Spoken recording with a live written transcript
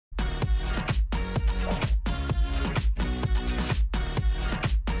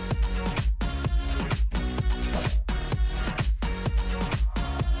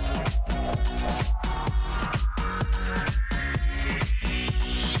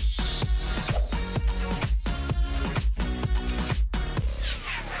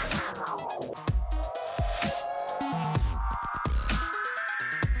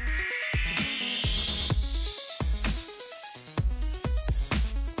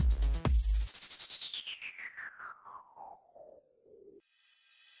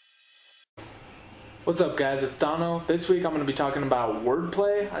What's up guys, it's Dono. This week I'm going to be talking about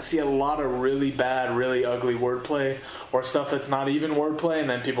wordplay. I see a lot of really bad, really ugly wordplay or stuff that's not even wordplay and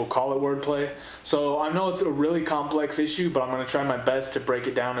then people call it wordplay. So I know it's a really complex issue, but I'm going to try my best to break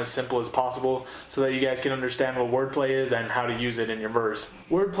it down as simple as possible so that you guys can understand what wordplay is and how to use it in your verse.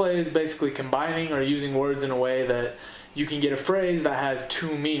 Wordplay is basically combining or using words in a way that you can get a phrase that has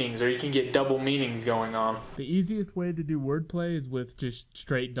two meanings, or you can get double meanings going on. The easiest way to do wordplay is with just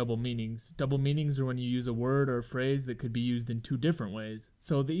straight double meanings. Double meanings are when you use a word or a phrase that could be used in two different ways.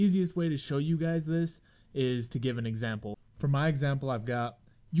 So the easiest way to show you guys this is to give an example. For my example, I've got,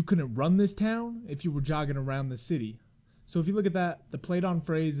 you couldn't run this town if you were jogging around the city. So if you look at that, the played-on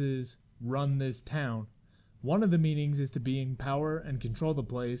phrase is run this town. One of the meanings is to be in power and control the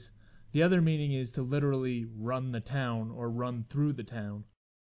place. The other meaning is to literally run the town or run through the town.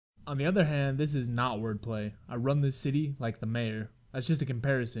 On the other hand, this is not wordplay. I run this city like the mayor. That's just a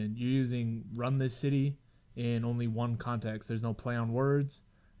comparison. You're using run this city in only one context. There's no play on words.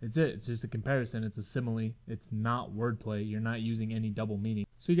 It's it. It's just a comparison. It's a simile. It's not wordplay. You're not using any double meaning.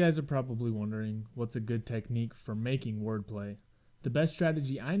 So you guys are probably wondering, what's a good technique for making wordplay? The best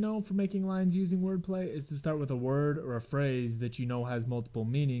strategy I know for making lines using wordplay is to start with a word or a phrase that you know has multiple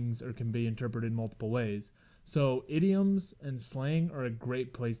meanings or can be interpreted multiple ways. So idioms and slang are a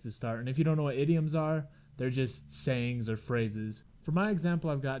great place to start. And if you don't know what idioms are, they're just sayings or phrases. For my example,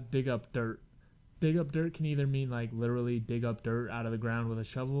 I've got dig up dirt. Dig up dirt can either mean like literally dig up dirt out of the ground with a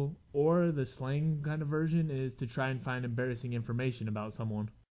shovel, or the slang kind of version is to try and find embarrassing information about someone.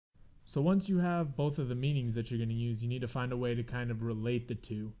 So once you have both of the meanings that you're going to use, you need to find a way to kind of relate the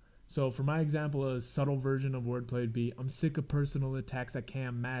two. So for my example, a subtle version of wordplay would be, I'm sick of personal attacks, I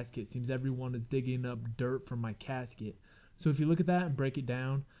can't mask it. Seems everyone is digging up dirt from my casket. So if you look at that and break it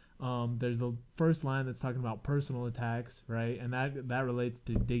down, there's the first line that's talking about personal attacks, right? And that relates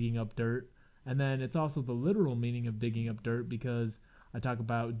to digging up dirt. And then it's also the literal meaning of digging up dirt, because I talk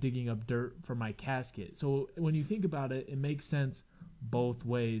about digging up dirt for my casket. So when you think about it, it makes sense both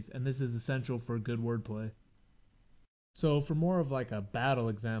ways, and this is essential for good wordplay. So for more of like a battle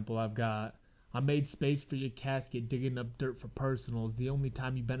example, I've got, I made space for your casket digging up dirt for personals. The only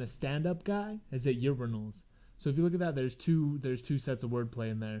time you've been a stand-up guy is at urinals. So if you look at that, there's two sets of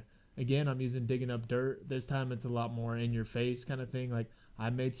wordplay in there. Again, I'm using digging up dirt. This time it's a lot more in your face kind of thing, like I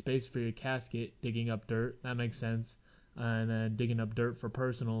made space for your casket digging up dirt. That makes sense. And then digging up dirt for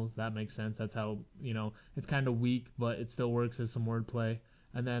personals, that makes sense. That's how, it's kind of weak, but it still works as some wordplay.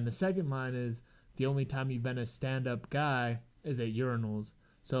 And then the second line is, the only time you've been a stand-up guy is at urinals.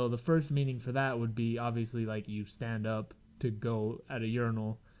 So the first meaning for that would be obviously like you stand up to go at a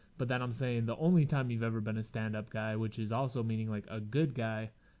urinal. But then I'm saying the only time you've ever been a stand-up guy, which is also meaning like a good guy,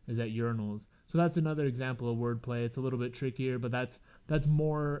 is at urinals. So that's another example of wordplay. It's a little bit trickier, but that's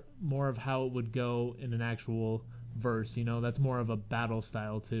more of how it would go in an actual verse. That's more of a battle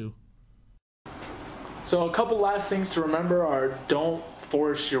style too. So a couple last things to remember are, don't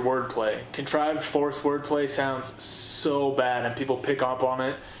force your wordplay. Contrived forced wordplay sounds so bad and people pick up on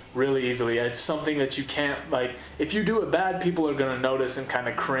it really easily. It's something that you can't, like, if you do it bad, people are going to notice and kind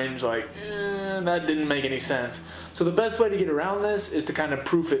of cringe, like, that didn't make any sense. So the best way to get around this is to kind of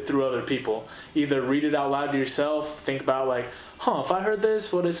proof it through other people. Either read it out loud to yourself, think about like, if I heard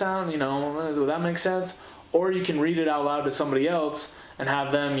this, would it sound, would that make sense? Or you can read it out loud to somebody else and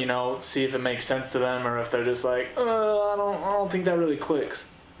have them, see if it makes sense to them, or if they're just like, I don't think that really clicks.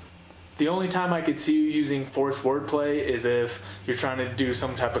 The only time I could see you using forced wordplay is if you're trying to do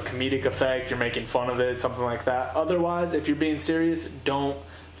some type of comedic effect, you're making fun of it, something like that. Otherwise, if you're being serious, don't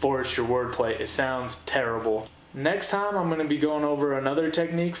force your wordplay. It sounds terrible. Next time, I'm going to be going over another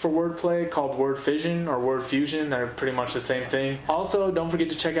technique for wordplay called word fission or word fusion. They're pretty much the same thing. Also, don't forget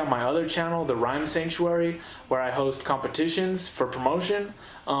to check out my other channel, The Rhyme Sanctuary, where I host competitions for promotion.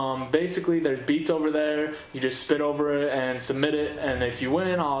 Basically, there's beats over there. You just spit over it and submit it, and if you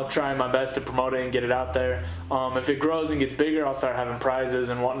win, I'll try my best to promote it and get it out there. If it grows and gets bigger, I'll start having prizes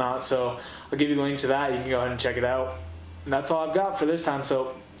and whatnot. So I'll give you the link to that. You can go ahead and check it out. And that's all I've got for this time,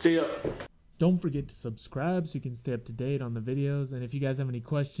 so see ya. Don't forget to subscribe so you can stay up to date on the videos. And if you guys have any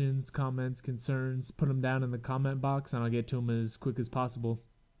questions, comments, concerns, put them down in the comment box and I'll get to them as quick as possible.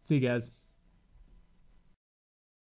 See you guys.